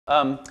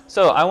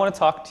So I want to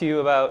talk to you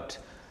about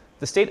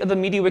the state of the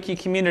MediaWiki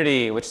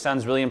community, which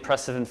sounds really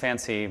impressive and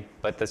fancy,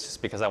 but that's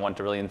just because I want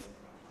a really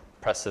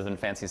impressive and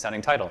fancy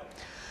sounding title.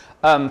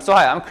 So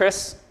hi, I'm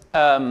Chris.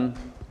 I'm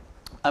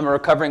a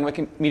recovering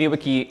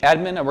MediaWiki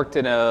admin. I worked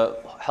in a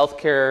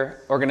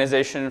healthcare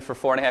organization for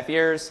 4.5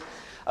 years.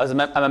 I'm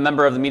a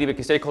member of the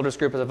MediaWiki Stakeholders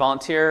Group as a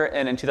volunteer,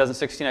 and in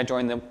 2016 I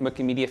joined the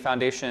Wikimedia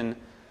Foundation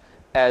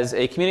as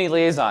a community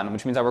liaison,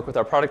 which means I work with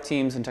our product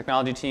teams and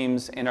technology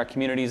teams and our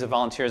communities of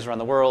volunteers around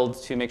the world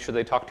to make sure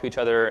they talk to each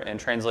other and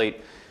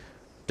translate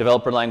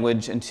developer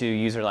language into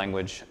user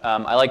language.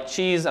 I like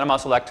cheese, and I'm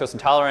also lactose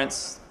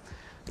intolerant.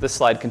 This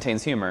slide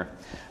contains humor.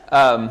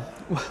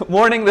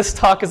 Warning, this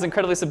talk is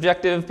incredibly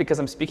subjective because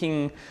I'm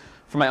speaking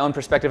from my own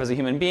perspective as a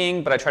human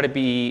being, but I try to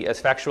be as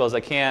factual as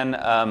I can.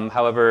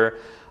 However,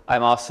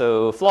 I'm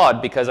also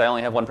flawed because I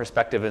only have one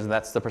perspective, and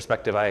that's the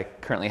perspective I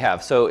currently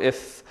have. So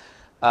if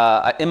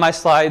in my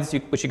slides,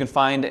 which you can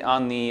find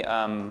on the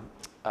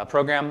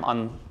program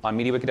on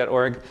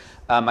MediaWiki.org,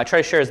 I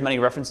try to share as many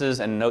references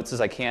and notes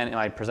as I can in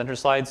my presenter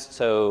slides,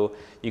 so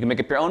you can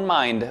make up your own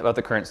mind about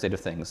the current state of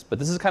things. But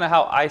this is kind of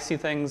how I see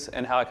things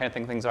and how I kind of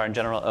think things are in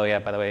general. Oh yeah,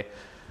 by the way,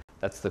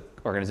 that's the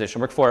organization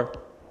I work for.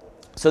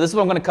 So this is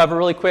what I'm going to cover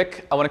really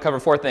quick. I want to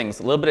cover 4 things.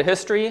 A little bit of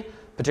history,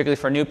 particularly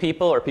for new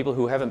people or people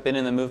who haven't been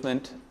in the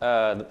movement,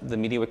 the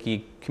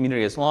MediaWiki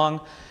community as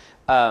long.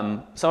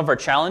 Some of our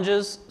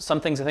challenges, some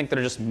things I think that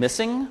are just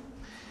missing,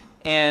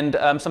 and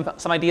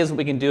some ideas what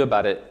we can do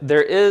about it.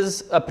 There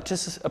is a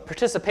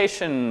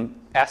participation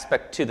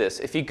aspect to this.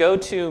 If you go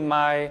to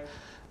my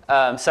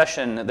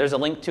session, there's a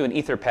link to an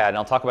Etherpad, and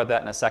I'll talk about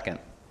that in a second.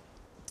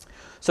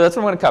 So that's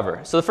what I'm going to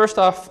cover. So first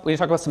off, we need to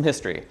talk about some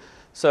history.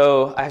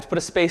 So I have to put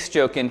a space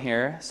joke in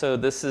here. So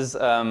this is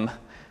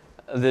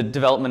the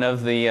development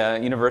of the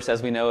universe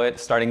as we know it,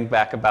 starting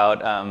back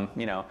about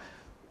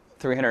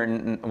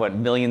 300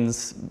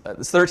 millions,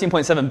 it's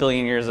 13.7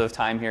 billion years of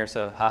time here,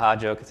 so haha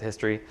joke, it's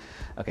history.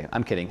 Okay,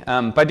 I'm kidding.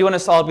 But I do want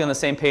us all to be on the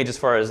same page as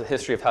far as the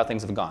history of how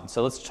things have gone.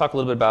 So let's talk a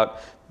little bit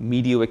about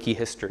MediaWiki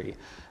history.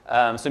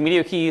 So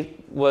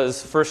MediaWiki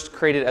was first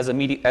created as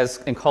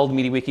and called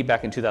MediaWiki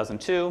back in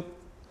 2002.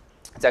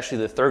 It's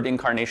actually the 3rd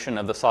incarnation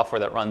of the software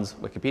that runs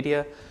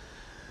Wikipedia.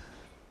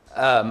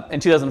 In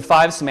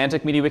 2005,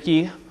 Semantic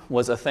MediaWiki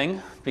was a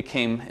thing,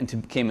 came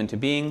into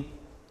being.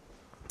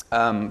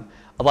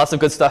 Lots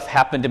of good stuff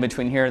happened in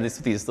between here.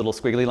 These little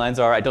squiggly lines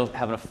are. I don't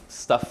have enough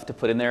stuff to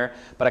put in there,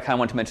 but I kind of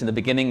want to mention the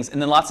beginnings.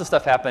 And then lots of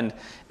stuff happened.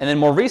 And then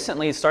more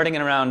recently, starting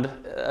in around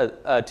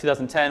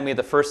 2010, we had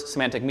the first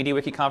Semantic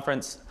MediaWiki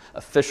Conference,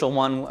 official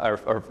one,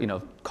 or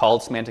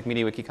called Semantic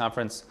MediaWiki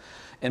Conference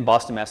in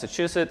Boston,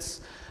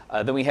 Massachusetts.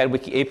 Then we had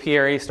Wiki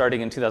Apiary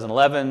starting in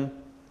 2011.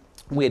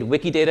 We had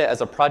Wikidata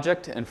as a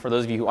project. And for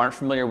those of you who aren't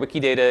familiar,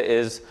 Wikidata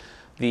is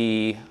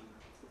the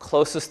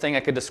closest thing I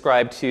could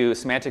describe to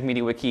Semantic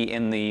MediaWiki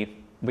in the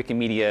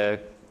Wikimedia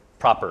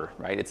proper,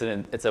 right?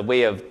 It's a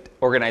way of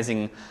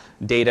organizing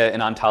data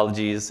and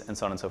ontologies and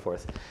so on and so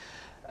forth.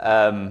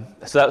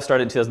 So that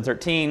started in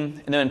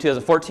 2013. And then in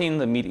 2014,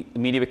 the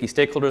MediaWiki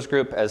Stakeholders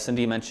Group, as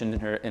Cindy mentioned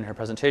in her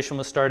presentation,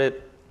 was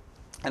started.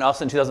 And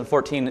also in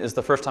 2014 is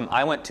the first time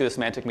I went to a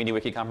Semantic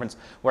MediaWiki conference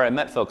where I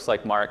met folks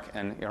like Mark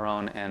and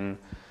Yaron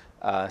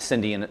and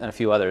Cindy and a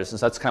few others. And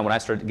so that's kind of when I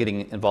started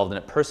getting involved in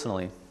it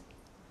personally.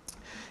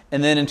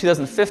 And then in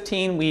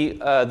 2015,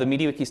 the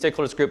MediaWiki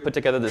Stakeholders Group put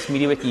together this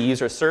MediaWiki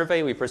user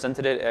survey. We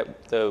presented it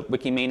at the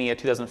Wikimania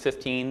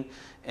 2015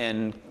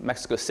 in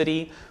Mexico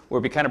City,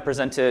 where we kind of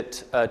presented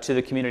to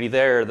the community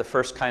there the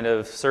first kind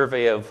of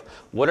survey of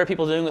what are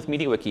people doing with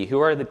MediaWiki?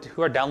 Who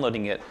are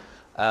downloading it?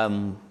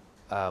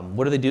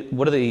 What are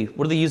they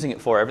using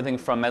it for? Everything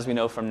from, as we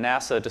know, from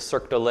NASA to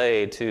Cirque du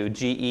Soleil to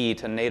GE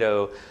to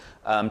NATO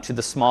to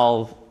the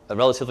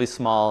relatively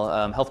small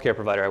healthcare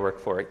provider I work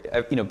for.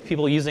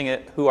 People using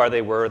it, who are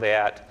they, where are they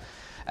at?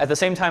 At the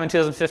same time in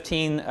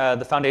 2015,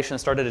 the foundation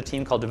started a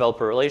team called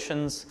Developer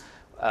Relations,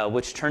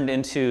 which turned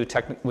into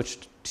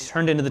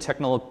the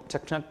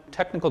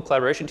technical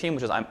collaboration team,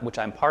 which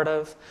I'm part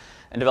of.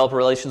 And Developer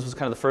Relations was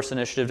kind of the first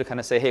initiative to kind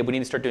of say, hey, we need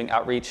to start doing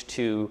outreach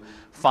to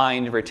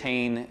find,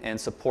 retain,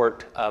 and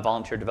support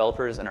volunteer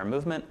developers in our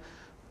movement.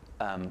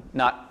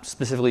 Not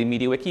specifically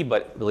MediaWiki,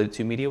 but related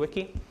to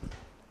MediaWiki.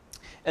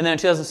 And then in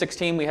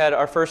 2016, we had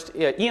our first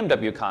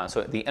EMWCon,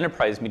 so the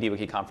Enterprise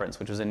MediaWiki Conference,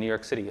 which was in New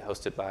York City,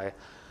 hosted by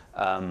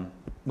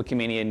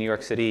Wikimania in New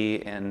York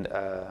City and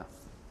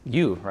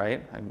you,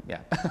 right? Yeah,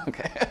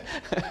 okay.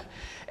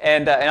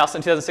 And also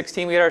in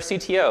 2016, we had our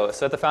CTO.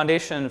 So at the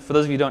foundation, for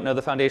those of you who don't know,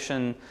 the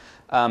foundation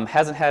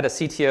hasn't had a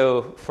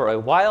CTO for a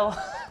while.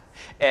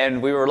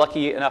 And we were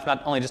lucky enough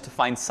not only just to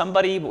find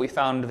somebody, but we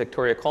found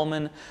Victoria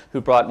Coleman,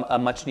 who brought a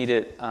much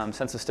needed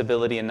sense of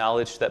stability and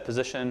knowledge to that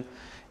position.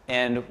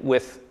 And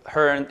with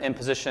her in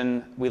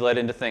position, we led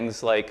into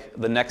things like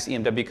the next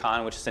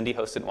EMWCon, which Cindy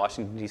hosted in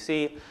Washington,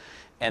 D.C.,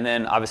 and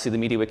then obviously the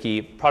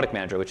MediaWiki product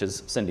manager, which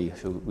is Cindy,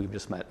 who we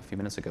just met a few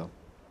minutes ago.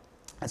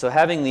 And so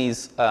having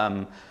these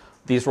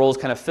roles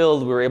kind of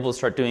filled, we were able to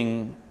start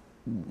doing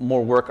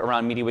more work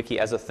around MediaWiki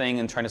as a thing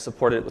and trying to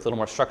support it with a little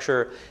more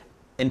structure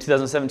In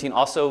 2017,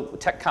 also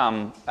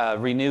TechCom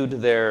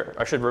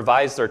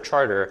revised their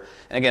charter.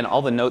 And again,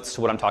 all the notes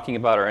to what I'm talking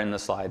about are in the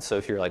slides. So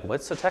if you're like,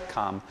 what's a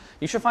TechCom?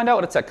 You should find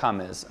out what a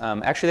TechCom is.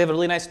 Actually, they have a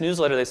really nice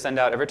newsletter they send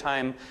out every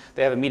time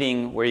they have a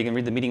meeting where you can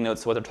read the meeting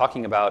notes of what they're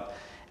talking about.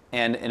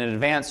 And in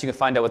advance, you can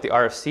find out what the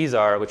RFCs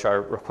are, which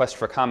are requests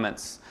for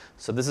comments.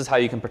 So this is how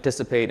you can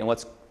participate in what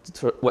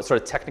sort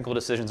of technical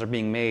decisions are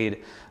being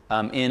made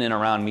in and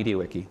around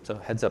MediaWiki. So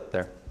heads up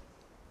there.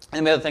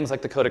 And we have things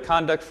like the code of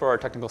conduct for our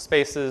technical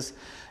spaces.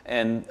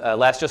 And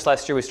just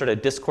last year, we started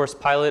a discourse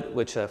pilot,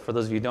 which for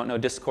those of you who don't know,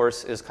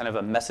 discourse is kind of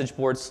a message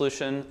board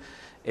solution.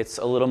 It's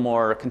a little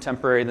more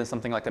contemporary than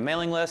something like a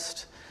mailing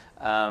list.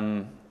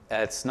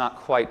 It's not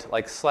quite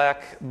like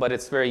Slack, but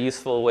it's a very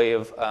useful way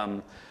of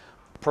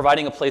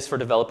providing a place for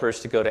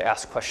developers to go to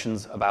ask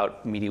questions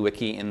about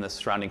MediaWiki and the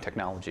surrounding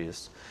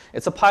technologies.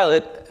 It's a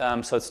pilot,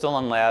 so it's still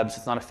on labs.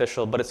 It's not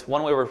official, but it's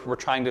one way we're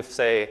trying to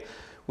say,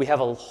 we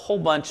have a whole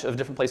bunch of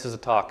different places to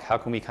talk. How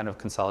can we kind of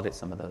consolidate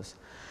some of those?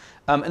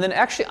 And then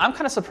actually, I'm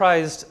kind of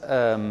surprised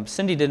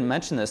Cindy didn't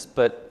mention this,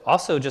 but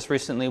also just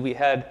recently we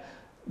had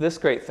this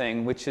great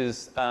thing, which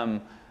is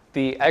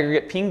the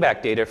aggregate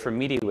pingback data from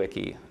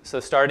MediaWiki. So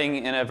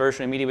starting in a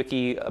version of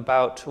MediaWiki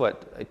about,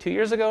 what, 2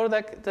 years ago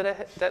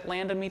that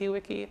land on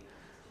MediaWiki? A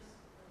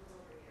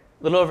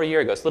little over a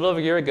year ago. So a little over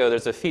a year ago,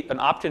 there's an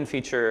opt-in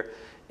feature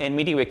in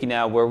MediaWiki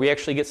now where we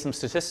actually get some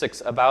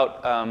statistics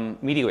about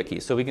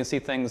MediaWiki. So we can see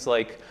things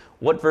like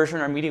what version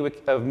of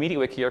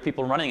MediaWiki are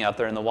people running out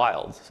there in the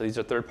wild. So these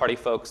are third-party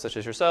folks such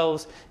as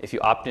yourselves. If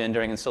you opt in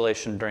during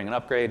installation, during an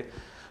upgrade,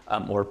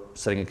 or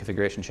setting a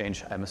configuration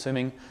change, I'm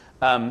assuming,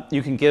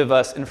 you can give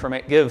us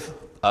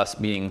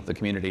being the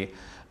community,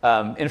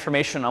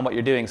 information on what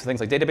you're doing. So things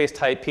like database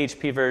type,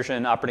 PHP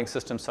version, operating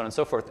system, so on and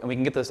so forth. And we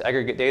can get this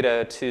aggregate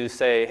data to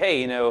say,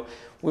 hey,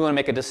 we want to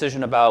make a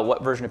decision about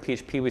what version of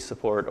PHP we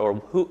support,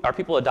 or are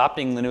people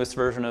adopting the newest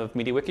version of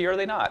MediaWiki, or are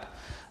they not?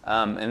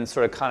 And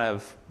sort of kind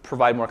of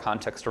provide more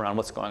context around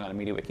what's going on in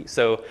MediaWiki.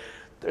 So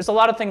there's a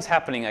lot of things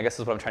happening, I guess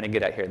is what I'm trying to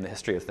get at here in the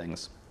history of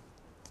things.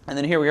 And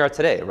then here we are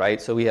today,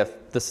 right? So we have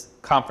this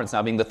conference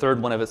now being the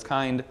third one of its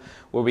kind,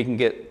 where we can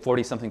get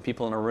 40-something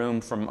people in a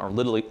room from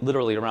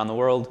literally around the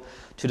world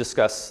to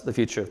discuss the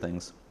future of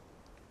things.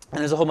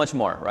 And there's a whole bunch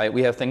more, right?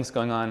 We have things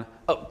going on.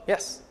 Oh,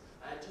 yes?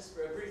 Just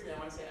briefly, I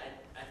want to say,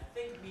 I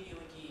think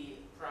MediaWiki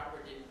proper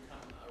didn't come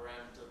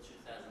around until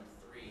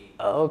 2003.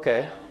 Oh,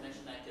 okay. I only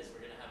mention that because we're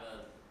going to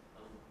have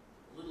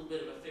a little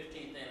bit of a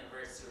 15th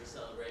anniversary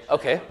celebration.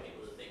 Okay. I want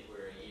people to think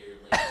we're a year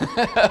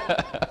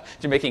late.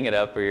 You're making it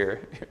up, or you're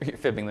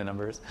fibbing the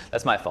numbers.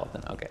 That's my fault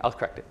then. Okay, I'll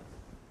correct it.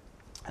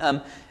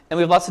 And we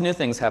have lots of new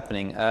things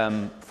happening.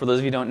 For those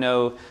of you who don't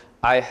know,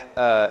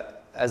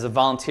 as a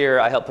volunteer,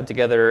 I help put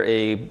together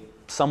a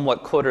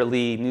somewhat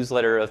quarterly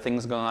newsletter of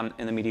things going on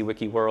in the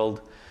MediaWiki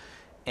world.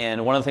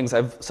 And one of the things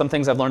some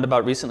things I've learned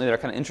about recently that are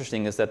kind of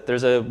interesting is that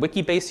there's a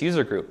Wikibase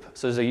user group.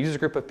 So there's a user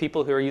group of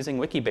people who are using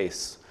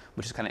Wikibase,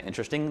 which is kind of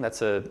interesting.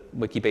 That's a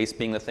Wikibase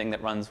being the thing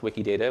that runs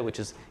Wikidata, which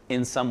is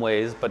in some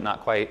ways, but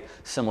not quite,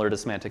 similar to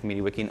Semantic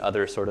MediaWiki and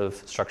other sort of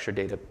structured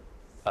data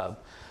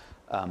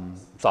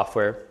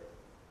software.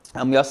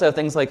 We also have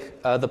things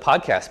like the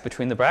podcast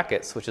Between the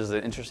Brackets, which is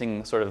an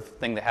interesting sort of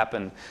thing that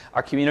happened.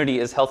 Our community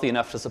is healthy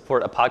enough to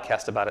support a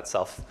podcast about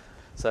itself.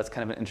 So that's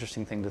kind of an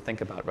interesting thing to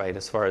think about, right,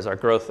 as far as our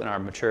growth and our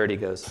maturity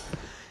goes.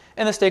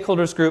 And the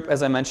stakeholders group,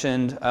 as I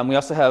mentioned, we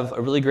also have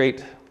a really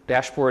great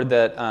dashboard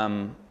that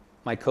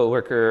my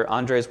coworker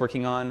Andre is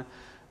working on,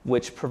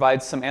 which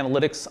provides some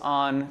analytics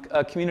on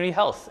community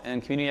health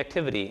and community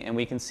activity. And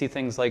we can see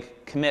things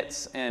like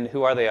commits and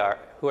who are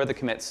the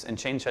commits, and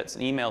change sets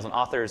and emails and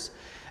authors.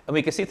 And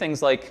we can see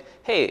things like,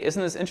 hey,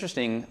 isn't this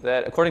interesting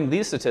that according to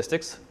these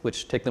statistics,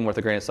 which take them with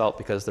a grain of salt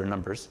because they're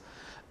numbers,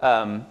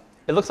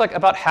 it looks like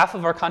about half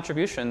of our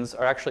contributions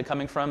are actually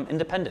coming from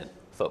independent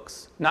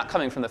folks, not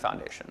coming from the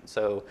foundation.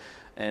 So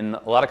in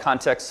a lot of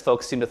contexts,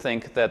 folks seem to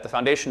think that the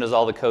foundation does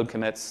all the code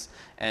commits,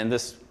 and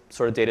this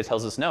sort of data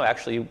tells us, no,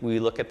 actually, we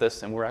look at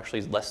this and we're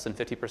actually less than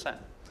 50%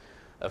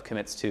 of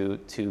commits to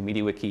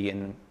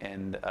MediaWiki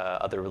and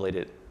other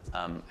related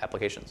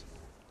applications.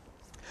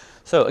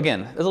 So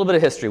again, a little bit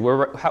of history.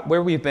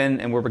 Where we've been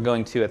and where we're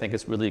going to, I think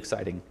is really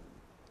exciting.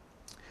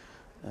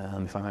 Let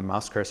me find my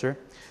mouse cursor.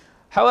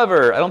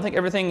 However, I don't think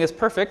everything is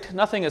perfect.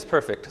 Nothing is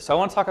perfect. So I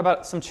want to talk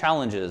about some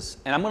challenges.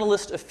 And I'm going to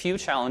list a few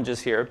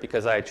challenges here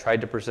because I tried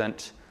to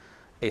present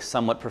a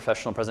somewhat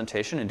professional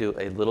presentation and do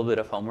a little bit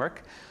of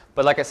homework.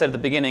 But like I said at the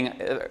beginning,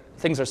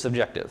 things are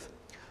subjective.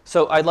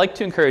 So I'd like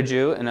to encourage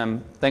you, and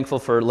I'm thankful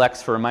for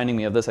Lex for reminding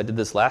me of this. I did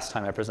this last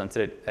time I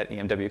presented it at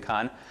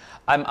EMWCon.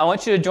 I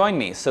want you to join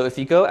me. So if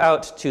you go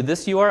out to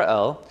this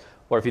URL,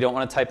 or if you don't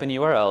want to type in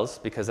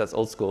URLs because that's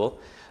old school,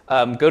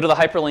 go to the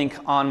hyperlink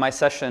on my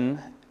session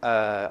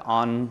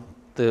on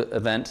the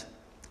event,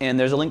 and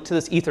there's a link to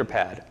this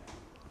Etherpad.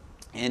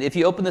 And if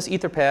you open this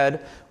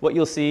Etherpad, what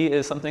you'll see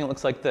is something that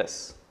looks like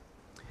this.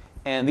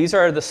 And these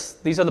are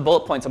the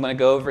bullet points I'm going to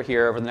go over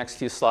here over the next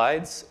few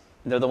slides.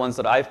 They're the ones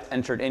that I've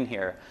entered in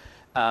here.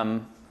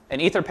 An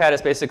Etherpad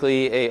is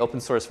basically an open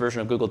source version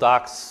of Google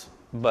Docs.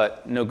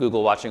 but no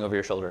Google watching over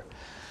your shoulder.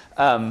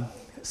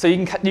 So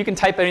you can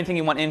type anything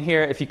you want in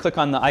here. If you click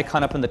on the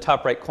icon up in the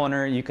top right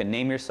corner, you can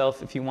name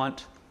yourself if you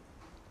want.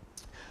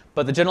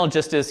 But the general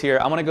gist is here,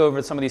 I want to go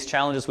over some of these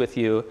challenges with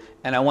you,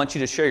 and I want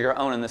you to share your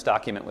own in this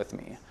document with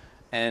me.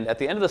 And at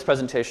the end of this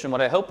presentation,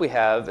 what I hope we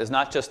have is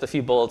not just a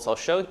few bullets I'll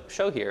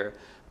show here,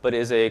 but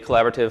is a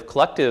collaborative,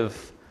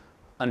 collective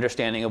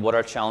understanding of what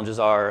our challenges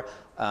are,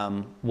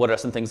 what are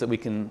some things that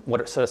what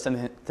are sort of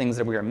some things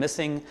that we are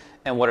missing,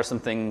 and what are some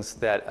things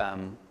that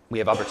we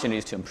have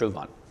opportunities to improve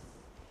on.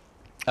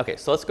 Okay,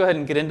 so let's go ahead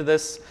and get into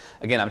this.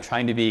 Again, I'm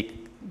trying to be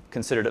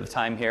considerate of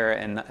time here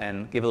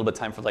and give a little bit of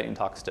time for lightning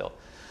talk still.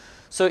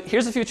 So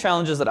here's a few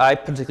challenges that I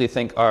particularly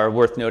think are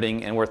worth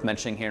noting and worth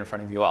mentioning here in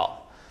front of you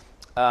all.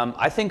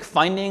 I think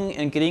finding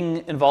and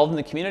getting involved in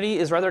the community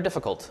is rather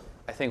difficult.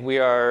 I think we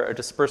are a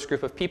dispersed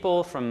group of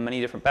people from many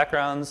different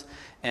backgrounds,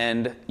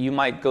 and you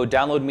might go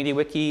download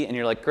MediaWiki and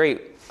you're like,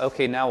 great,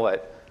 okay, now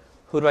what?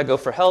 Who do I go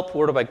for help?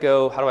 Where do I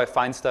go? How do I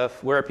find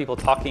stuff? Where are people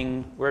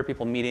talking? Where are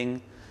people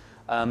meeting?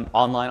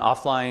 Online,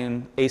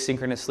 offline,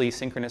 asynchronously,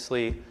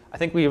 synchronously. I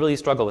think we really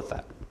struggle with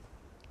that.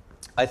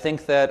 I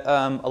think that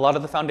a lot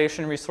of the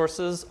foundation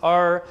resources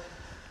are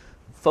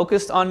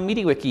focused on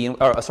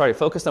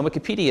focused on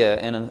Wikipedia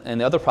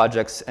and the other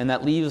projects, and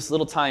that leaves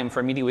little time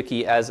for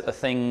MediaWiki as a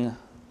thing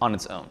on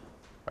its own,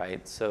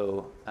 right?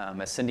 So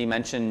as Cindy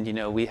mentioned,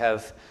 we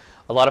have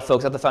a lot of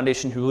folks at the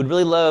foundation who would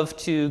really love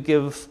to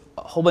give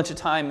a whole bunch of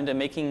time into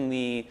making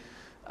the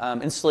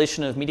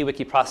installation of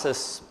MediaWiki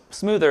process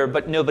smoother,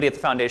 but nobody at the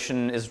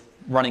foundation is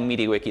running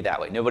MediaWiki that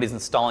way. Nobody's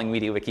installing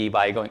MediaWiki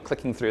by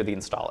clicking through the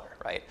installer,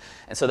 right?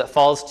 And so that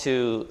falls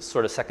to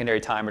sort of secondary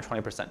time or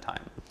 20%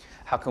 time.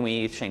 How can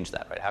we change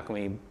that, right? How can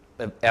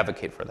we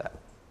advocate for that?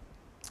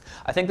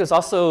 I think there's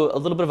also a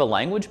little bit of a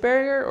language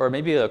barrier or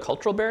maybe a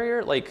cultural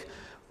barrier. Like,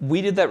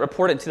 we did that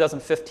report in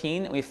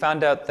 2015, and we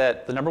found out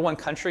that the #1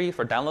 country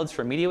for downloads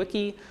for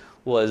MediaWiki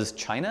was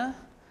China.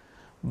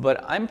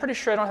 But I'm pretty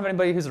sure I don't have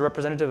anybody who's a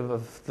representative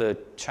of the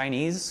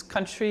Chinese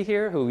country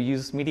here who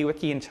use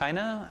MediaWiki in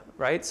China,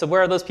 right? So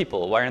where are those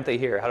people? Why aren't they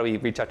here? How do we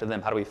reach out to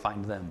them? How do we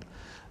find them?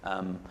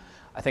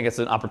 I think it's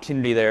an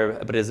opportunity there,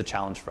 but it is a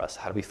challenge for us.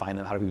 How do we find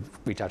them? How do we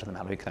reach out to them?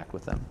 How do we connect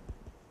with them?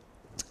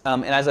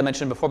 And as I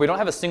mentioned before, we don't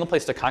have a single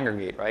place to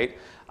congregate, right?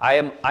 I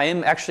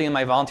am actually, in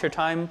my volunteer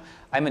time,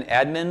 I'm an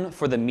admin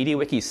for the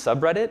MediaWiki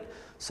subreddit.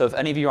 So if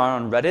any of you are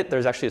on Reddit,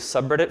 there's actually a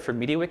subreddit for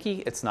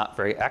MediaWiki. It's not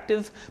very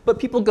active, but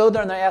people go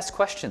there and they ask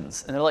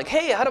questions. And they're like,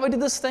 hey, how do I do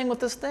this thing with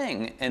this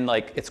thing? And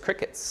it's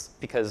crickets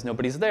because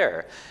nobody's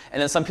there.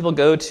 And then some people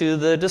go to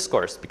the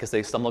discourse because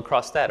they stumble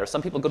across that. Or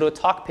some people go to a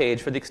talk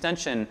page for the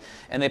extension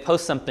and they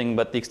post something,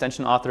 but the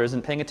extension author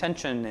isn't paying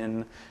attention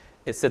and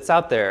it sits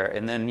out there.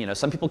 And then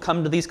some people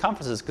come to these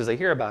conferences because they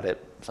hear about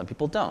it. Some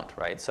people don't,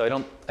 right? So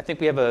I think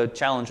we have a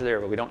challenge there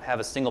where we don't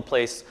have a single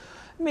place.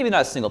 Maybe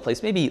not a single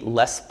place, maybe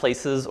less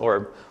places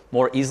or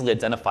more easily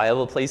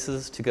identifiable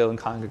places to go and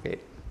congregate.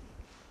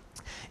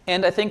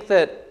 And I think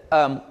that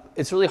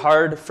it's really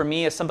hard for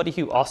me as somebody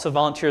who also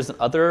volunteers in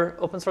other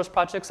open source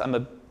projects.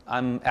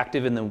 I'm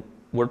active in the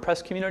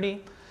WordPress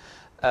community.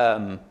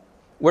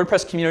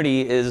 WordPress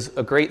community is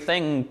a great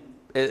thing.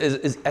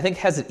 I think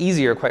has it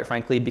easier, quite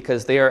frankly,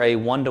 because they are a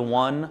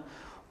one-to-one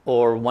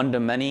or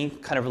one-to-many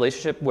kind of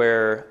relationship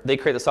where they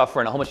create the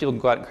software and a whole bunch of people can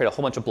go out and create a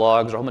whole bunch of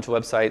blogs or a whole bunch of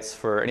websites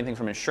for anything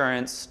from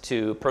insurance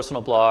to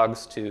personal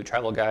blogs to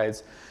travel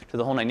guides to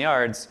the whole 9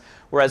 yards.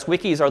 Whereas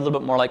wikis are a little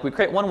bit more like we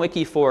create one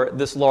wiki for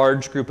this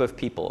large group of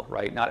people,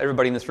 right? Not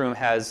everybody in this room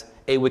has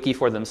a wiki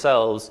for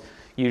themselves.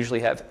 You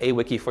usually have a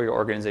wiki for your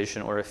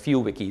organization or a few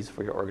wikis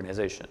for your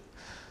organization.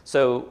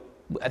 So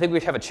I think we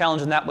have a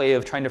challenge in that way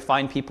of trying to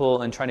find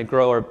people and trying to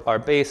grow our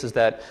base is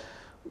that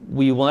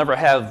we will never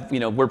have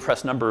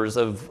WordPress numbers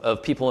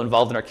of people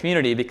involved in our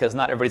community because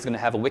not everybody's going to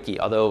have a wiki.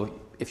 Although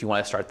if you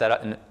want to start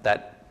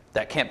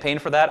that campaign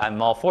for that,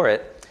 I'm all for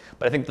it.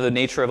 But I think the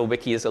nature of a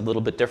wiki is a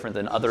little bit different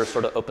than other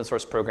sort of open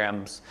source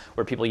programs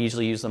where people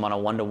usually use them on a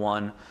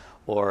one-to-one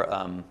or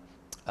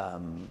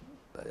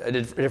a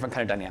different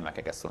kind of dynamic,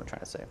 I guess is what I'm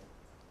trying to say.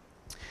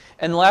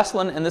 And the last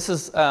one, and this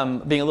is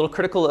being a little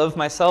critical of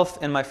myself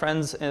and my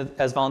friends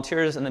as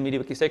volunteers in the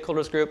MediaWiki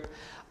Stakeholders Group.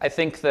 I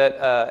think that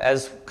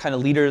as kind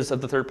of leaders of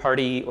the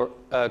third-party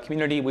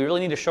community, we really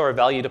need to show our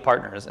value to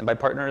partners. And by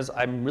partners,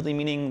 I'm really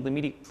meaning the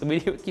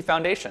MediaWiki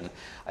Foundation.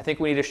 I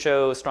think we need to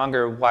show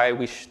stronger why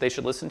they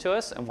should listen to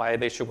us and why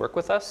they should work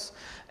with us,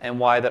 and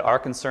why that our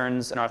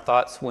concerns and our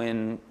thoughts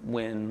when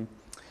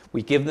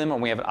we give them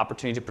and we have an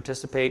opportunity to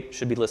participate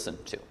should be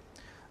listened to.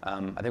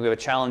 I think we have a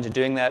challenge in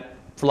doing that.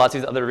 For lots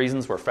of these other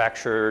reasons, we're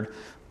fractured,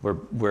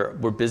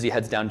 we're busy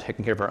heads down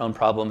taking care of our own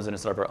problems and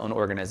instead of our own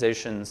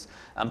organizations.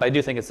 But I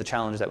do think it's a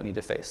challenge that we need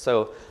to face.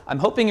 So I'm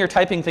hoping you're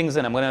typing things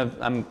in. I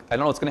don't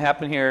know what's going to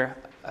happen here.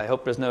 I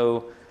hope there's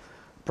no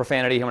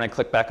profanity here when I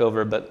click back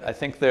over, but I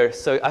think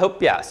I hope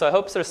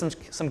there's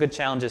some good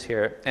challenges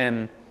here.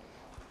 And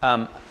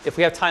if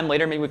we have time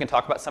later, maybe we can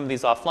talk about some of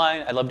these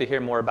offline. I'd love to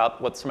hear more about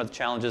what some of the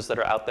challenges that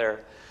are out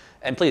there.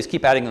 And please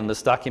keep adding them.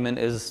 This document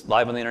is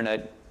live on the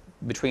internet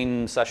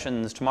between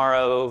sessions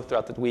tomorrow,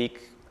 throughout the week,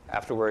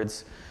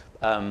 afterwards.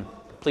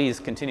 Please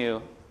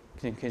continue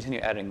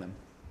adding them.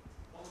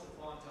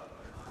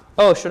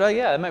 Oh, should I?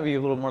 Yeah, it might be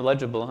a little more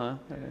legible, huh?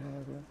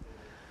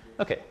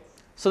 Okay,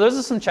 so those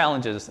are some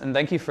challenges, and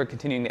thank you for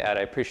continuing to add.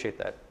 I appreciate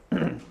that.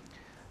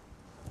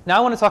 Now I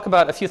want to talk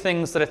about a few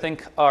things that I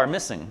think are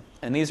missing,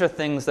 and these are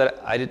things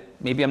that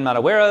maybe I'm not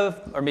aware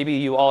of, or maybe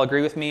you all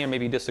agree with me, or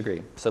maybe you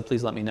disagree. So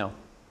please let me know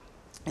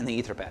in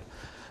the Etherpad.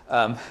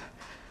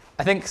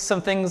 I think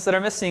some things that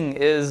are missing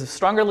is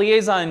stronger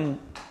liaising.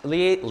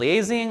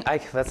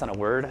 That's not a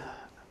word.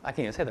 I can't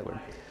even say that word.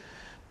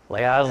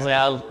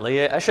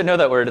 I should know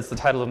that word. It's the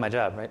title of my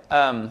job,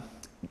 right?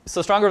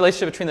 So stronger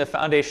relationship between the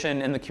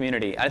foundation and the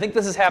community. I think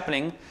this is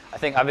happening. I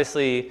think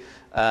obviously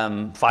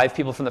 5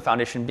 people from the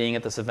foundation being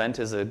at this event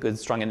is a good,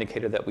 strong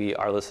indicator that we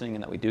are listening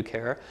and that we do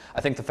care.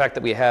 I think the fact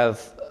that we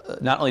have,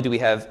 not only do we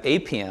have a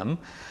PM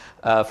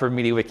for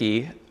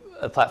MediaWiki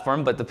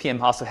platform, but the PM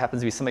also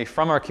happens to be somebody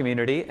from our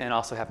community and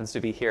also happens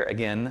to be here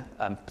again.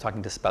 I'm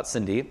talking just about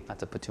Cindy, not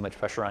to put too much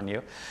pressure on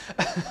you.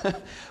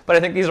 But I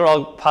think these are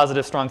all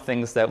positive, strong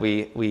things that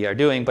we are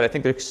doing, but I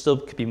think there still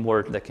could be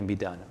more that can be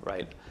done,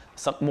 right?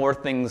 Some more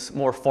things,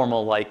 more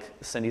formal, like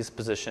Cindy's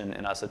position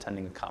and us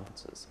attending the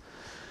conferences.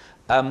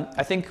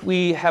 I think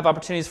we have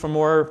opportunities for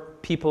more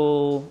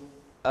people,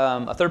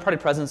 a third-party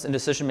presence in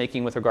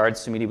decision-making with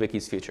regards to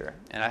MediaWiki's future.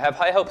 And I have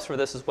high hopes for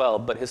this as well,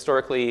 but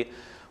historically,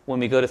 when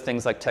we go to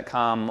things like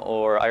TechCom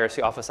or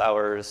IRC office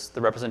hours,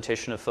 the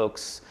representation of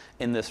folks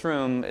in this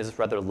room is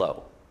rather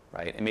low,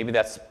 right? And maybe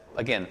that's,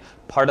 again,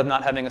 part of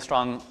not having a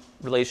strong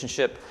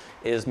relationship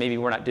is maybe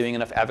we're not doing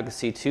enough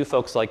advocacy to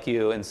folks like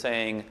you and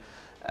saying,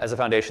 as a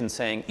foundation,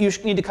 saying, you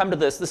need to come to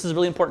this. This is a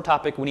really important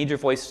topic. We need your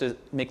voice to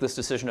make this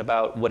decision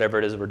about whatever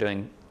it is we're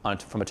doing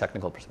from a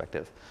technical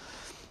perspective.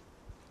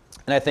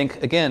 And I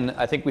think, again,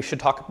 we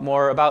should talk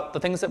more about the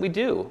things that we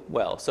do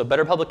well. So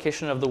better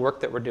publication of the work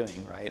that we're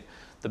doing, right?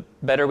 The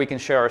better we can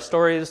share our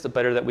stories, the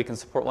better that we can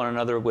support one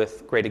another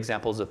with great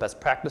examples of best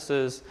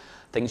practices,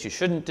 things you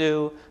shouldn't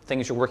do,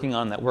 things you're working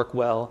on that work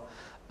well.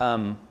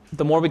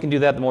 The more we can do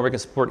that, the more we can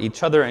support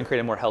each other and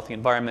create a more healthy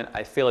environment.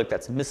 I feel like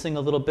that's missing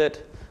a little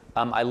bit.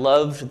 I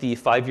loved the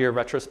 5-year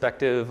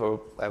retrospective, or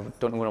I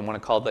don't know what I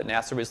want to call it, that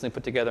NASA recently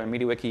put together on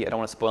MediaWiki. I don't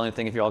want to spoil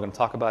anything if you're all going to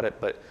talk about it,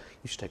 but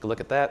you should take a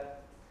look at that.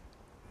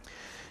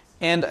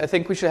 And I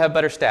think we should have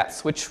better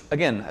stats, which,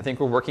 again, I think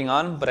we're working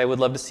on, but I would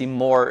love to see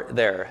more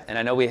there. And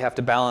I know we have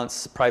to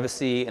balance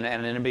privacy and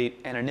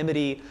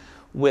anonymity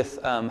with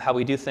how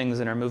we do things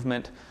in our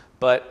movement,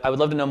 but I would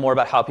love to know more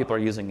about how people are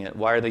using it.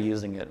 Why are they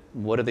using it?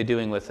 What are they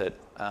doing with it?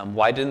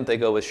 Why didn't they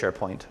go with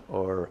SharePoint?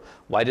 Or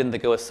why didn't they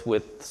go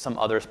with some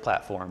other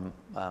platform?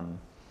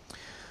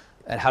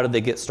 And how did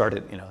they get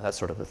started? You know, that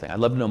sort of a thing.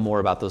 I'd love to know more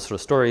about those sort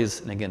of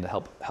stories, and again, to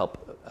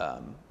help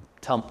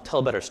tell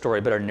a better story,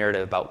 a better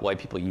narrative about why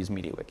people use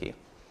MediaWiki.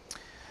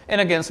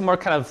 And again, some more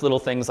kind of little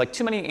things like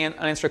too many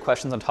unanswered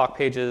questions on talk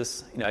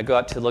pages. You know, I go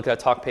out to look at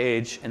a talk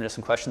page and there's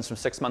some questions from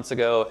 6 months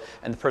ago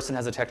and the person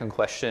has a technical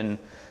question.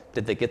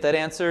 Did they get that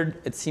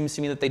answered? It seems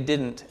to me that they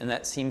didn't, and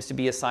that seems to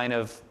be a sign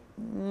of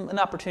an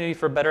opportunity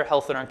for better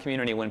health in our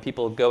community when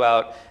people go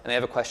out and they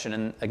have a question,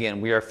 and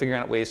again, we are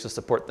figuring out ways to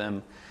support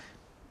them.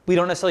 We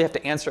don't necessarily have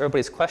to answer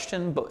everybody's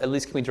question, but at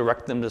least can we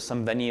direct them to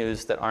some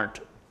venues that aren't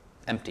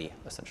empty,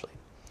 essentially,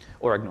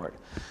 or ignored.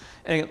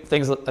 And I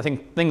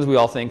think things we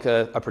all think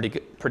are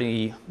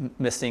pretty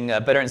missing.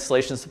 Better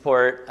installation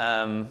support,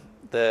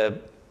 the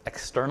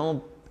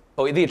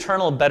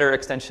eternal better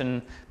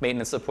extension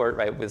maintenance support,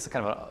 right? Was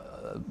kind of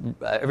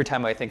every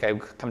time I think I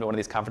come to one of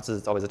these conferences,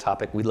 it's always a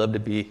topic. We'd love to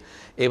be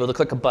able to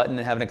click a button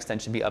and have an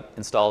extension be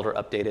installed or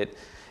updated.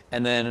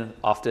 And then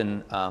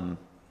often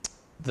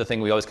the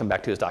thing we always come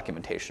back to is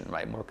documentation,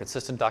 right? More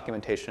consistent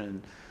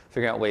documentation,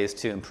 figuring out ways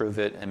to improve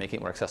it and making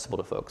it more accessible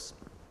to folks.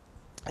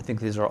 I think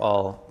these are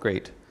all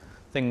great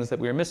things that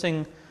we are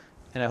missing,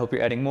 and I hope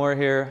you're adding more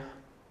here.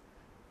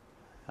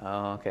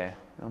 Oh, okay,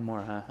 no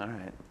more, huh? All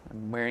right,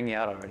 I'm wearing you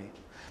out already.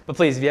 But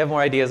please, if you have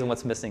more ideas on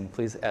what's missing,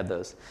 please add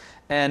those.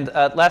 And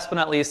last but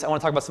not least, I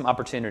want to talk about some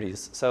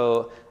opportunities.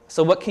 So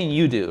what can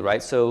you do,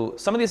 right? So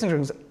some of these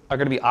things are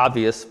going to be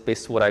obvious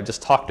based on what I've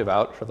just talked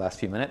about for the last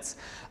few minutes,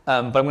 but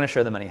I'm going to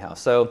share them anyhow.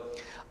 So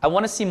I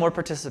want to see more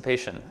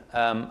participation.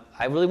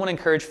 I really want to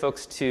encourage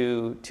folks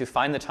to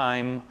find the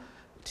time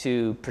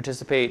to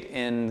participate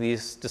in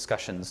these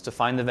discussions, to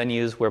find the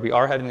venues where we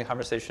are having the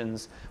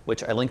conversations,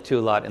 which I link to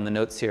a lot in the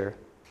notes here,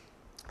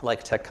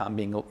 like TechCom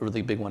being a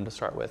really big one to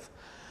start with.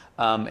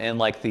 And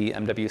like the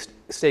MW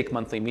Stake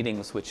monthly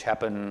meetings, which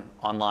happen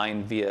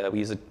online we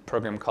use a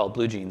program called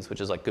Blue Jeans,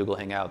 which is like Google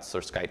Hangouts or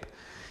Skype.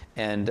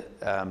 And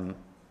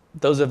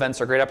those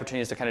events are great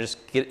opportunities to kind of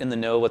just get in the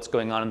know what's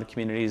going on in the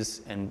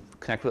communities and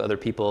connect with other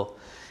people.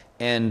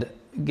 And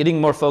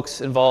getting more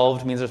folks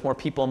involved means there's more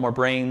people, more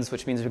brains,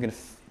 which means we can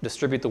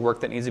distribute the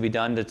work that needs to be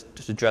done to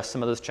address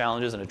some of those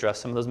challenges and address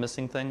some of those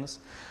missing things.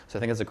 So I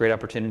think it's a great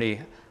opportunity.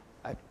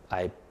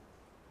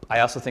 I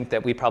also think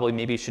that we probably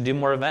maybe should do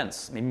more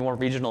events, maybe more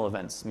regional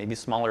events, maybe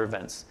smaller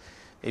events,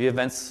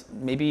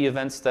 maybe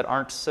events that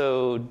aren't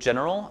so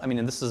general. I mean,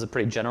 and this is a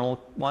pretty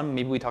general one.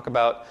 Maybe we talk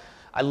about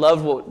I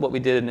love what we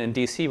did in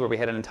DC, where we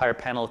had an entire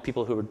panel of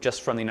people who were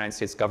just from the United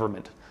States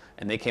government.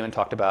 And they came and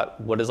talked about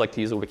what it's like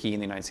to use a wiki in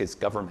the United States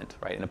government,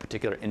 right, in a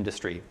particular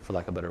industry, for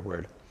lack of a better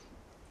word.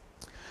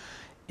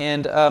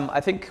 And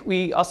I think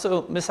we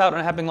also miss out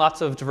on having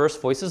lots of diverse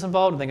voices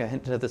involved. I think I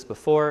hinted at this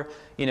before.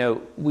 You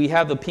know, we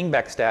have the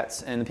pingback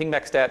stats, and the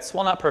pingback stats,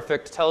 while not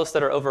perfect, tell us that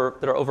there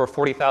are over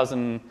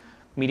 40,000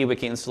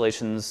 MediaWiki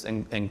installations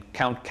and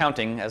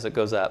counting as it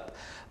goes up.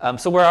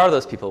 So where are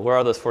those people? Where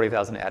are those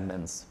 40,000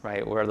 admins,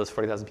 right? Where are those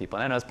 40,000 people?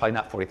 And I know it's probably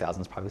not 40,000,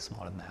 it's probably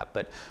smaller than that,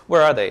 but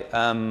where are they?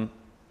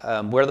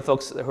 Where are the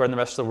folks who are in the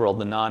rest of the world,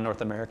 the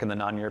non-North American, the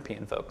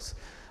non-European folks?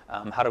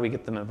 How do we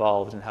get them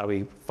involved, and how do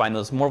we find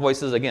those more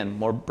voices? Again,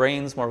 more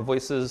brains, more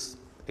voices.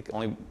 It can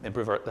only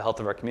improve the health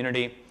of our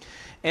community.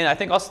 And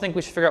I also think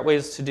we should figure out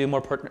ways to do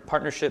more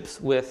partnerships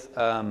with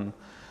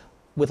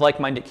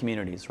like-minded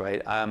communities,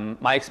 right?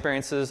 My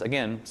experiences,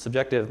 again,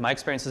 subjective, my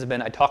experiences have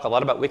been I talk a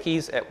lot about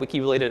wikis at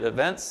wiki-related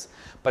events,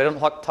 but I don't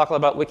talk a lot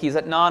about wikis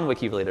at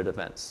non-wiki-related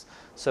events.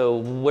 So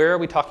where are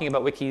we talking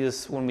about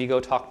wikis when we go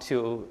talk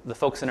to the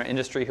folks in our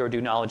industry who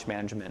do knowledge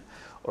management?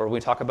 Or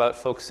we talk about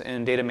folks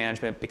in data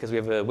management because we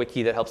have a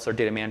wiki that helps our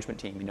data management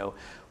team. You know,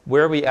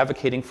 where are we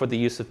advocating for the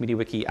use of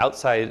MediaWiki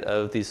outside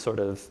of these sort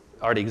of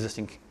already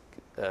existing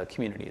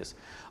communities?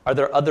 Are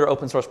there other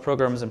open source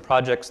programs and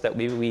projects that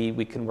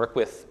we can work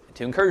with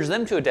to encourage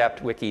them to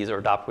adapt wikis or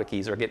adopt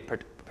wikis or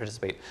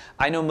participate?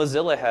 I know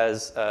Mozilla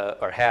has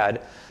or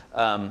had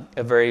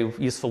a very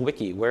useful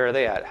wiki. Where are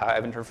they at? I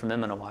haven't heard from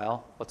them in a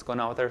while. What's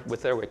going on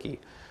with their wiki?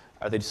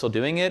 Are they still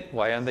doing it?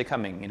 Why aren't they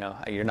coming? You know,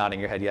 you're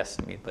nodding your head yes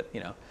to me, but you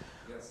know.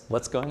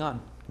 What's going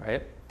on,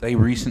 right? They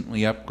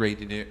recently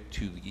upgraded it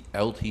to the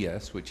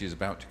LTS, which is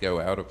about to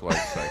go out of life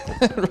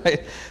cycle.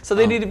 Right. So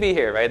they need to be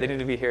here, right? They need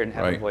to be here and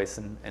have a voice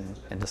and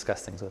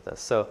discuss things with us.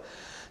 So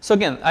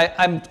again,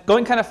 I'm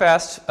going kind of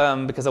fast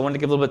because I wanted to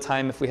give a little bit of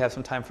time if we have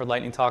some time for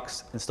lightning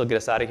talks and still get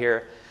us out of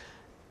here.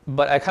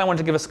 But I kind of wanted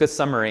to give us a good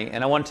summary,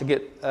 and I wanted to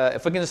get,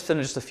 if we can just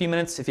spend just a few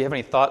minutes, if you have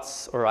any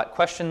thoughts or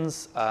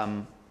questions,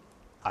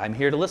 I'm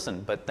here to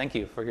listen. But thank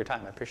you for your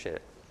time. I appreciate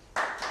it.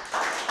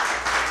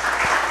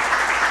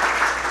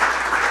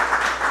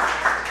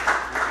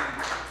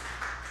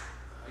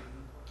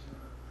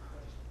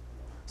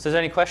 So is there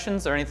any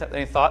questions or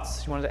any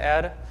thoughts you wanted to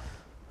add?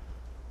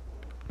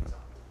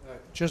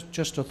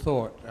 Just a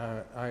thought.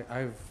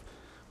 I've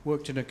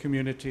worked in a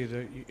community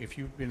that, if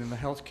you've been in the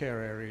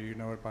healthcare area, you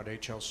know about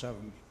HL7,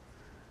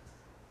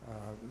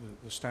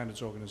 the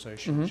standards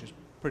organization, which is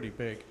pretty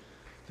big.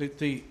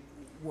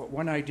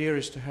 One idea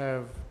is to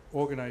have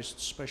organized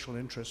special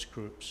interest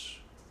groups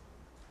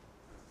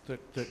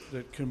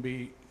that can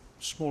be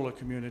smaller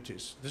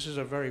communities. This is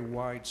a very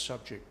wide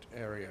subject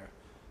area.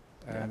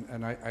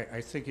 And I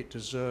think it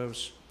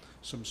deserves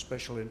some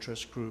special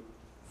interest group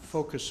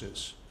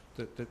focuses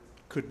that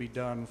could be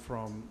done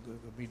from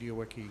the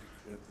MediaWiki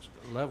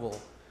level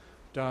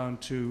down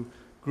to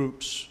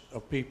groups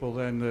of people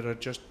then that are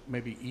just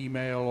maybe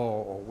email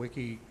or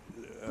wiki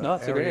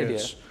that's a great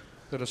idea.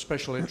 That are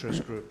special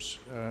interest groups.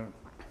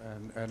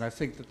 And I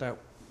think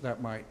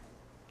that might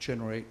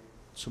generate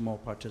some more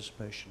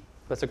participation.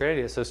 That's a great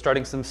idea. So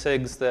starting some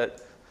SIGs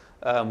that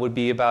would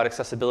be about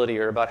accessibility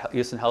or about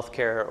use in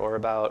healthcare or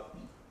about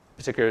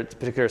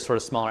particular sort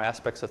of smaller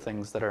aspects of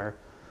things that are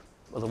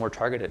a little more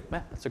targeted.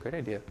 Man, that's a great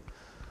idea.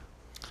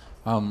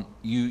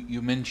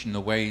 You mentioned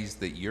the ways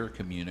that you're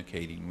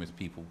communicating with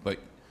people, but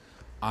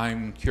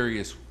I'm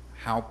curious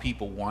how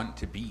people want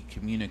to be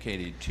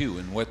communicated to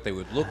and what they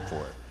would look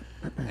for.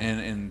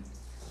 And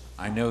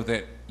I know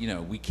that, you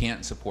know, we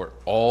can't support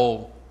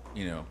all,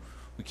 you know,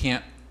 we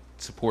can't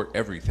support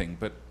everything,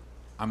 but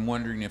I'm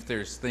wondering if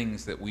there's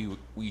things that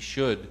we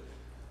should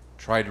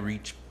try to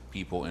reach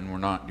people and we're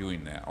not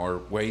doing that, or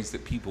ways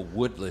that people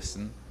would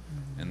listen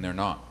and they're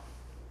not.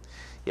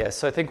 Yeah,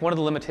 so I think one of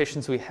the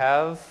limitations we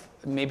have,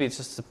 maybe it's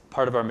just a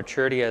part of our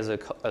maturity as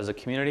a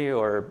community,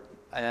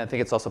 and I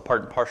think it's also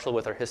part and parcel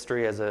with our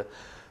history as a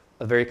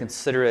very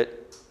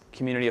considerate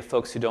community of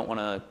folks who don't want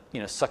to,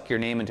 you know, suck your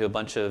name into a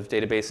bunch of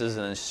databases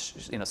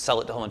and you know, sell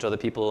it to a whole bunch of other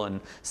people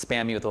and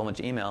spam you with a whole bunch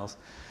of emails,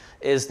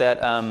 is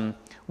that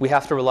we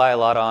have to rely a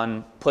lot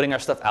on putting our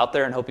stuff out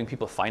there and hoping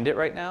people find it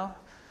right now.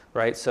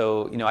 Right,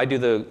 so you know, I do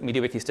the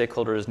MediaWiki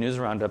Stakeholders news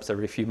roundups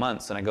every few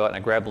months, and I go out and I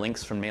grab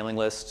links from mailing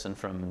lists and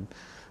from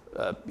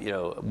you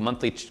know,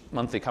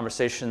 monthly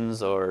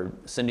conversations, or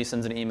Cindy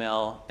sends an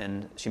email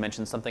and she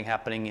mentions something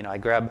happening. You know, I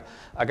grab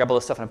all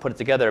this stuff and I put it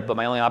together. But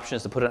my only option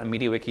is to put it on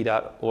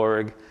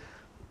MediaWiki.org,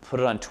 put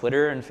it on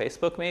Twitter and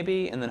Facebook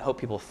maybe, and then hope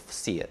people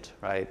see it.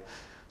 Right.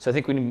 So I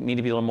think we need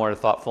to be a little more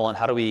thoughtful on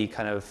how do we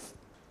kind of,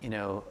 you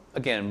know,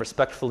 again,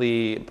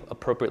 respectfully,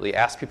 appropriately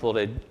ask people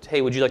to,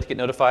 hey, would you like to get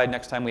notified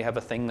next time we have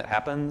a thing that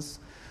happens,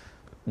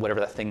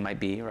 whatever that thing might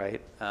be,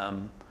 right?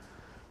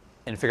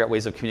 And figure out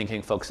ways of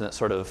communicating folks in that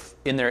sort of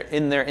in their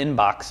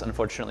inbox.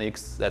 Unfortunately,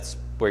 that's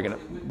where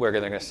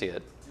they're gonna see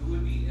it. It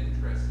would be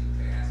interesting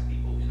to ask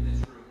people in this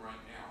room right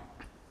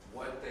now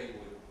what they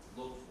would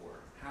look for,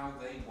 how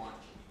they want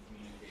to be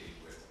communicated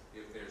with.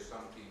 If there's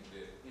something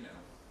that, you know,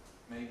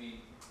 maybe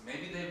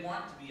they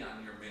want to be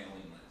on your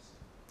mailing list,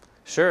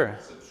 Sure.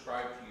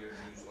 subscribe to your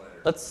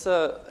newsletter. Let's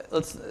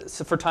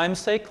so for time's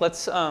sake,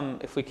 let's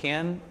if we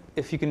can,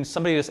 if you can,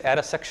 somebody just add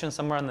a section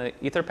somewhere on the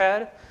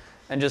Etherpad,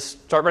 and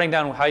just start writing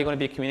down how you want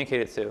to be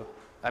communicated to.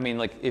 I mean,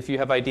 like if you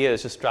have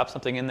ideas, just drop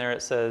something in there.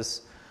 It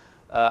says,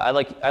 I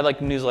like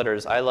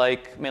newsletters, I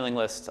like mailing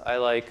lists, I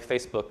like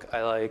Facebook,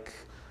 I like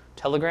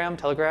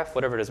Telegraph,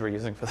 whatever it is we're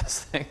using for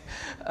this thing,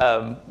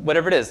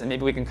 whatever it is, and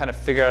maybe we can kind of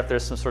figure out if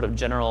there's some sort of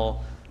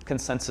general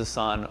consensus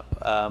on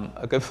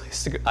a good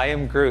place to go. I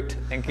am Groot.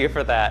 Thank you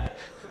for that.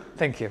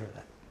 Thank you for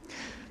that.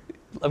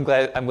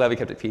 I'm glad we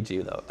kept it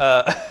PG though.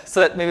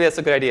 So maybe that's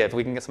a good idea. If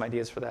we can get some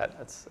ideas for that,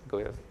 that's a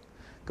good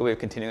way of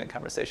continuing the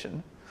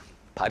conversation.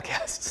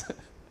 Podcasts.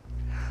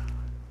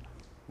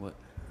 What?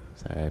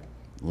 Sorry,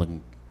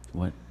 looking.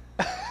 What?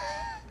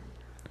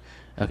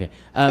 Okay.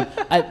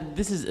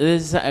 This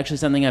is actually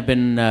something I've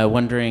been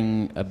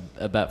wondering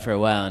about for a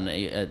while, and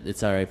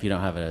it's all right if you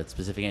don't have a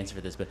specific answer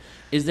for this, but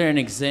is there an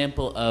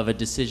example of a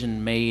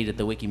decision made at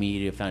the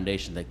Wikimedia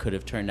Foundation that could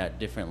have turned out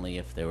differently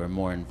if there were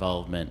more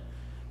involvement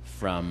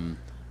from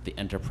the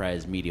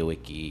Enterprise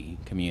MediaWiki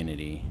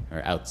community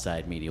or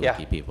outside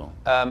MediaWiki people?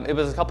 It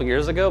was a couple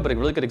years ago, but a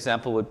really good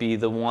example would be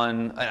the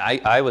one,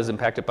 I was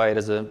impacted by it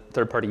as a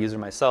third-party user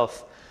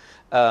myself.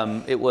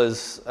 It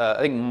was,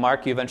 I think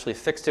Mark, you eventually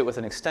fixed it with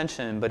an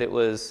extension, but it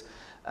was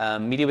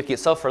MediaWiki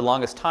itself for the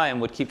longest time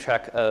would keep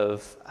track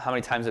of how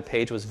many times a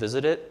page was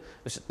visited. It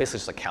was basically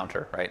just a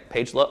counter, right?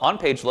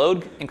 On-page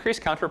load, increase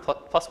counter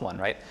plus one,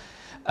 right?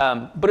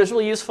 But it was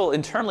really useful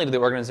internally to the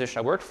organization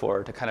I worked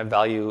for to kind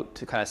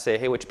of say,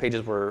 hey, which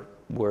pages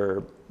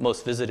were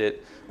most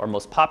visited or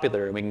most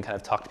popular, and we can kind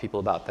of talk to people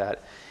about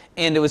that.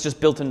 And it was just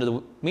built into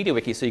the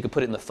MediaWiki, so you could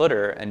put it in the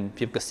footer, and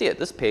people could see it.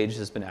 This page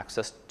has been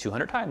accessed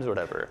 200 times or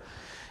whatever.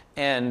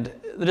 And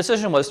the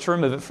decision was to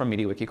remove it from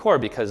MediaWiki core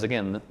because,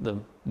 again, the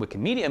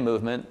Wikimedia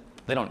movement,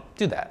 they don't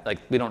do that. Like,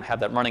 we don't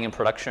have that running in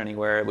production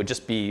anywhere. It would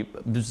just be,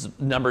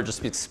 number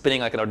just be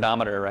spinning like an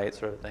odometer, right,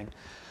 sort of thing.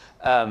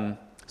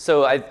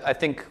 So I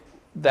think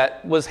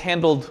that was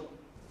handled,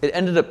 it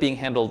ended up being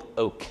handled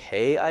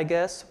okay, I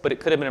guess, but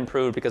it could have been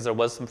improved because there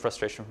was some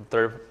frustration from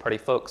third-party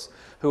folks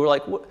who were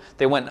like,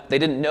 they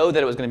didn't know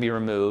that it was going to be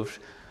removed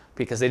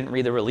because they didn't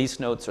read the release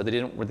notes or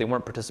they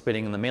weren't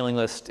participating in the mailing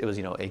list. It was,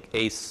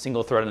 a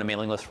single thread in a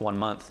mailing list for 1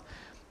 month.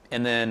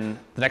 And then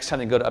the next time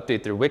they go to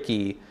update their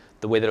wiki,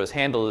 the way that it was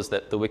handled is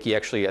that the wiki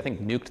actually, I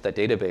think, nuked that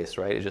database,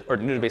 right? Or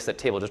database, that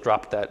table, just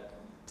dropped that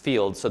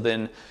field. So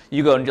then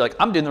you go and you're like,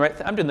 I'm doing the right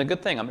thing. I'm doing the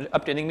good thing. I'm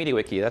updating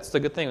MediaWiki. That's the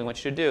good thing we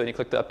want you to do. And you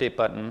click the update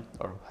button,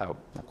 or how,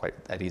 not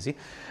quite that easy.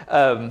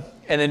 And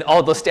then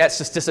all those stats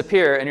just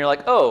disappear. And you're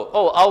like,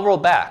 oh, I'll roll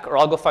back, or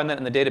I'll go find that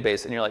in the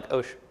database. And you're like,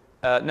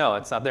 no,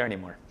 it's not there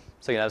anymore.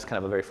 So that was kind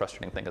of a very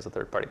frustrating thing as a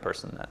third-party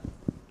person that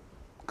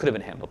could have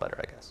been handled better,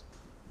 I guess.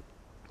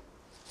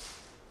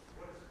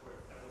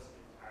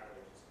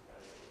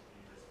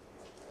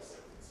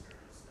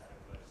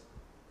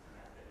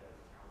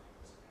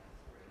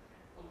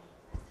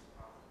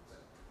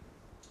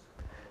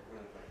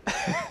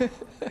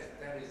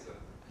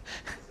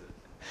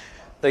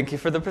 Thank you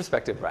for the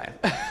perspective, Brian.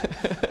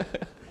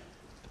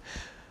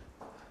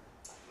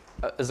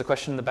 Is a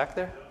question in the back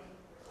there?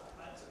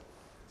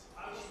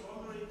 I was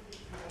wondering if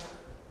you have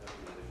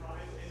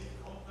tried any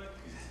contact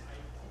with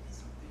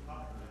IT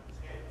department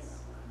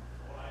heads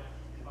or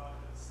IT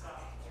department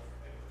staff of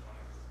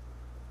Enterprise.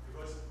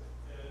 Because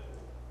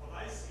what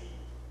I see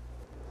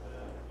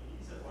in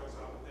ESA, for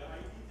example, the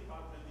IT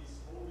department is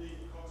only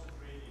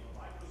concentrating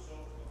on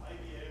Microsoft, on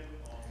IBM,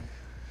 on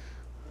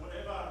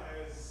whoever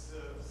has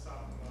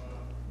some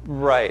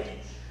right. speech.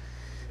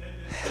 Then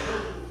there's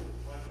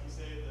what he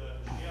said,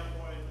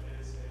 SharePoint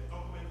as a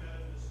document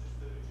management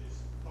system which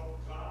is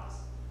top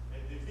class,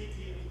 and the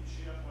wiki in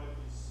SharePoint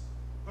is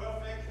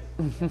perfect.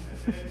 And then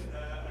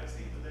I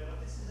say to them, well,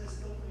 this is a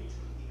stone age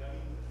wiki. I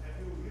mean, have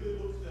you really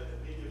looked at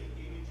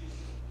MediaWiki images?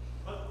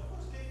 But of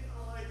course they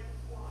are like,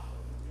 wow,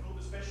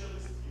 the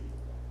specialist view.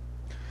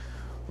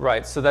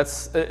 Right, so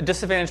that's a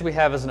disadvantage we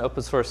have as an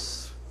open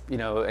source,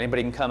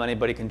 anybody can come,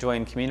 anybody can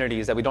join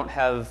communities, that we don't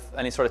have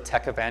any sort of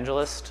tech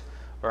evangelist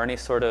or any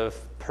sort of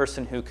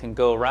person who can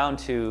go around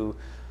to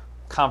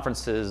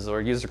conferences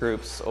or user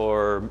groups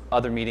or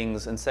other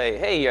meetings and say,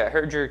 hey, I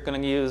heard you're going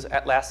to use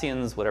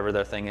Atlassian's, whatever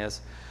their thing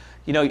is.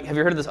 Have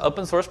you heard of this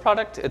open source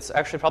product? It's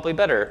actually probably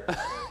better.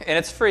 And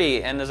it's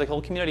free, and there's a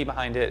whole community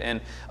behind it.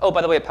 And oh,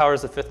 by the way, it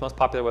powers the 5th most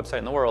popular website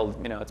in the world.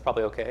 It's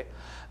probably okay.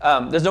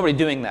 There's nobody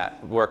doing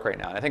that work right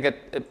now. And I think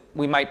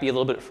we might be a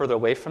little bit further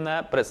away from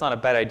that, but it's not a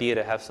bad idea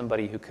to have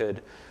somebody who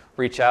could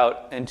reach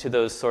out into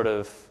those sort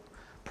of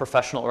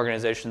professional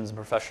organizations and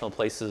professional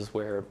places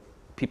where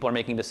people are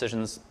making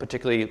decisions,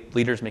 particularly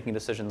leaders making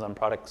decisions on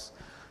products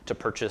to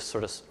purchase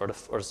or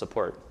to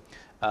support.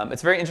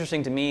 It's very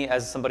interesting to me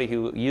as somebody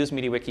who used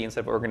MediaWiki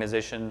instead of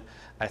organization.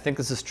 I think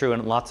this is true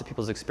in lots of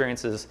people's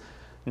experiences.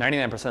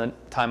 99% of the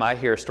time I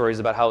hear stories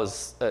about how it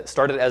was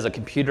started as a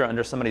computer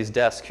under somebody's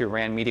desk who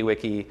ran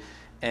MediaWiki,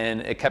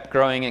 and it kept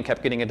growing and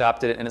kept getting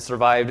adopted, and it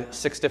survived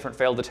 6 different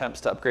failed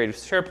attempts to upgrade to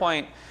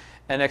SharePoint,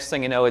 and next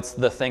thing you know, it's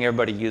the thing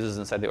everybody uses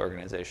inside the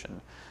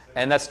organization.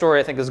 And that story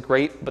I think is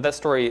great, but that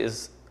story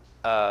is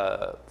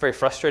very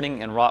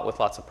frustrating and wrought with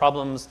lots of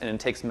problems, and it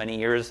takes many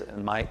years,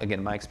 and my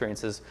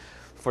experiences,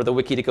 for the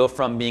wiki to go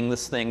from being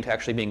this thing to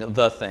actually being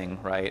the thing,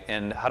 right?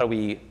 And how do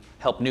we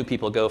help new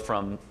people go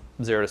from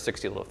 0 to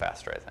 60 a little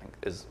faster, I think,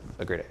 is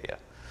a great idea.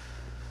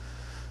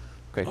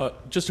 Great.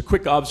 Just a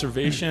quick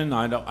observation.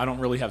 I don't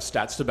really have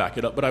stats to back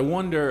it up, but I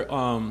wonder,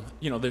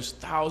 there's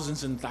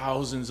thousands and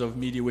thousands of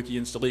MediaWiki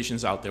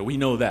installations out there. We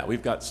know that.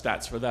 We've got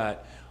stats for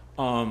that.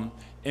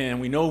 And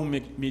we know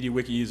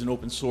MediaWiki is an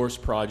open source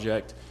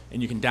project,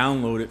 and you can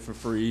download it for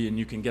free, and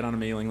you can get on a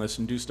mailing list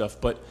and do stuff.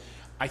 But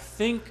I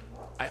think,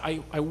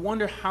 I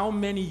wonder how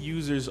many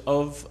users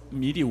of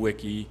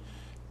MediaWiki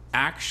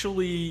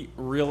actually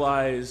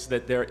realize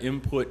that their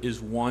input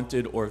is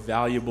wanted or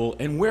valuable,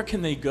 and where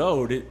can they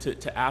go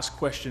to ask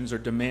questions or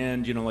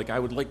demand, like, I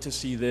would like to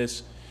see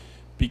this,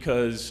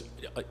 because,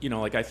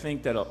 I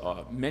think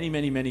that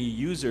many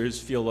users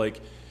feel like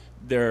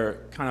their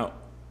kind of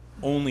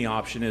only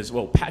option is,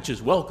 well, patch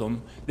is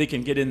welcome. They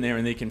can get in there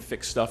and they can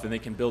fix stuff and they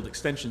can build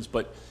extensions,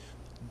 but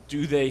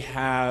do they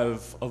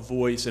have a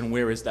voice, and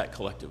where is that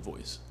collective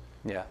voice?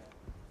 Yeah,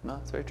 no,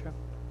 that's very true.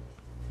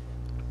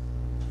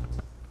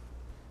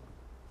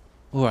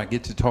 Oh, I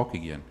get to talk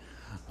again.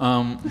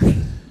 No,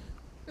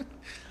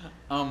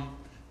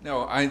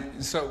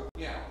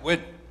 what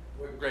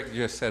Greg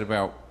just said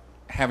about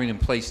having a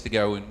place to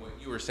go, and what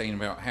you were saying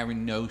about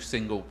having no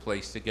single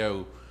place to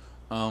go,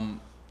 and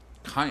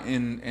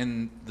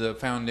the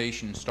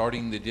foundation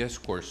starting the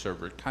discourse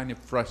server kind of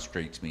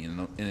frustrates me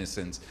in a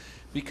sense,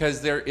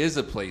 because there is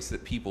a place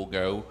that people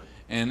go,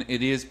 and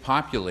it is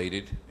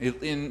populated.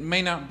 It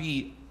may not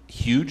be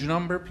huge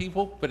number of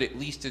people, but at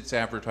least it's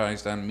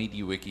advertised on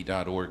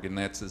MediaWiki.org, and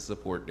that's the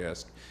support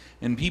desk.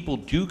 And people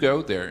do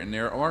go there, and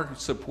there are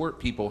support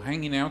people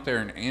hanging out there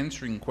and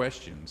answering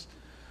questions.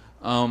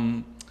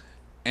 And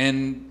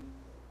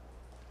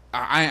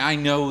I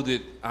know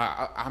that,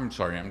 I'm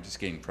sorry, I'm just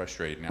getting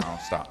frustrated now, I'll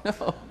stop.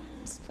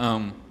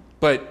 No.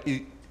 But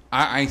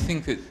I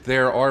think that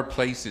there are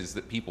places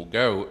that people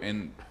go,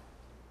 and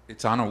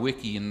it's on a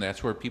wiki, and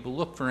that's where people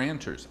look for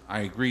answers.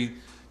 I agree,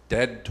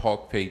 dead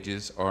talk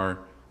pages are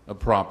a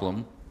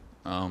problem,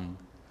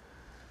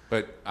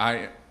 but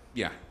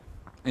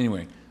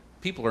anyway,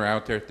 people are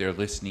out there, they're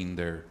listening,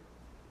 they're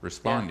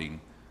responding. Yeah.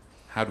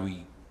 How do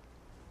we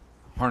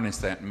harness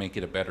that and make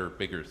it a better,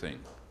 bigger thing?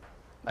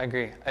 I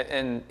agree,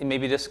 and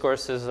maybe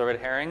discourse is a red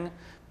herring.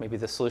 Maybe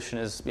the solution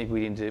is maybe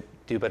we need to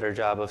do a better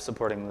job of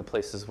supporting the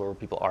places where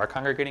people are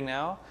congregating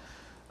now,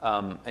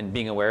 and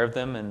being aware of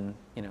them, and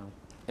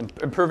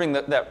improving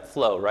that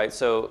flow, right?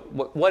 So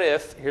what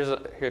if, here's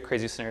a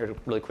crazy scenario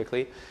really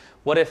quickly.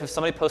 What if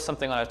somebody posts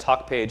something on a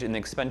talk page in the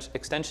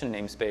extension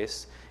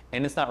namespace,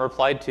 and it's not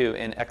replied to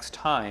in X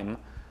time,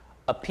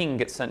 a ping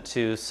gets sent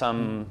to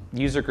some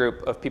user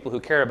group of people who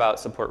care about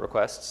support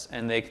requests,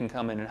 and they can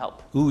come in and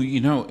help. Ooh,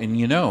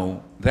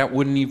 that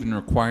wouldn't even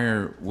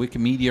require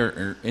Wikimedia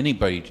or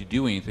anybody to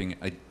do anything.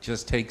 It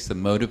just takes the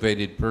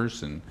motivated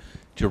person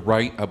to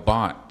write a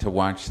bot to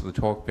watch the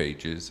talk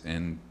pages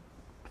and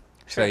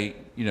say,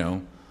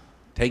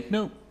 take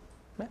note.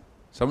 Yeah.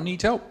 Someone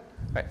needs help.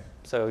 Right.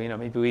 So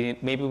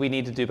maybe we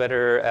need to do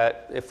better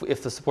at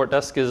if the support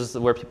desk is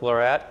where people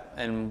are at,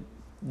 and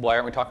why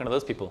aren't we talking to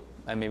those people?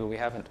 And maybe we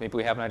haven't. Maybe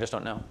we haven't. I just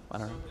don't know. I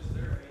don't know. So is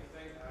there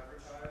anything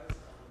advertised on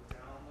the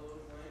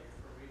download link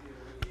for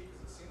MediaWiki?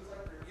 Because it seems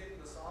like they're getting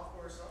the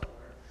software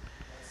somewhere.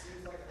 It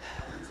seems like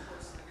a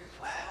resource to get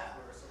the software.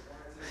 So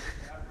why is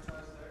it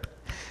advertised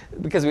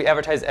there? Because we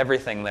advertise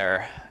everything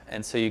there,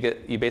 and so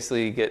you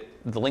basically get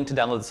the link to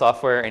download the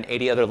software and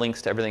 80 other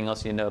links to everything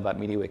else you know about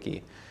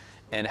MediaWiki.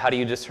 And how do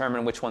you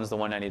determine which one's the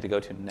one I need to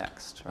go to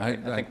next? Right?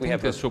 I think we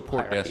have the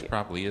support desk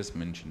probably is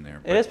mentioned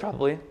there. It is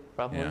probably.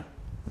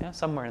 Yeah,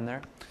 somewhere in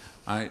there.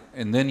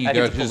 And then you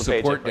go to the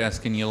support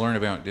desk and you learn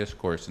about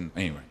discourse. And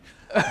anyway,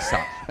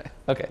 stop.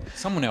 Okay.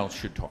 Someone else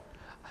should talk.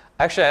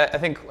 Actually, I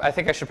think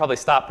I should probably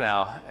stop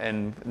now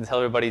and tell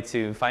everybody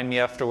to find me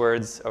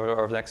afterwards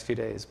over the next few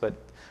days. But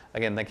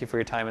again, thank you for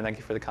your time and thank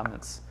you for the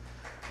comments.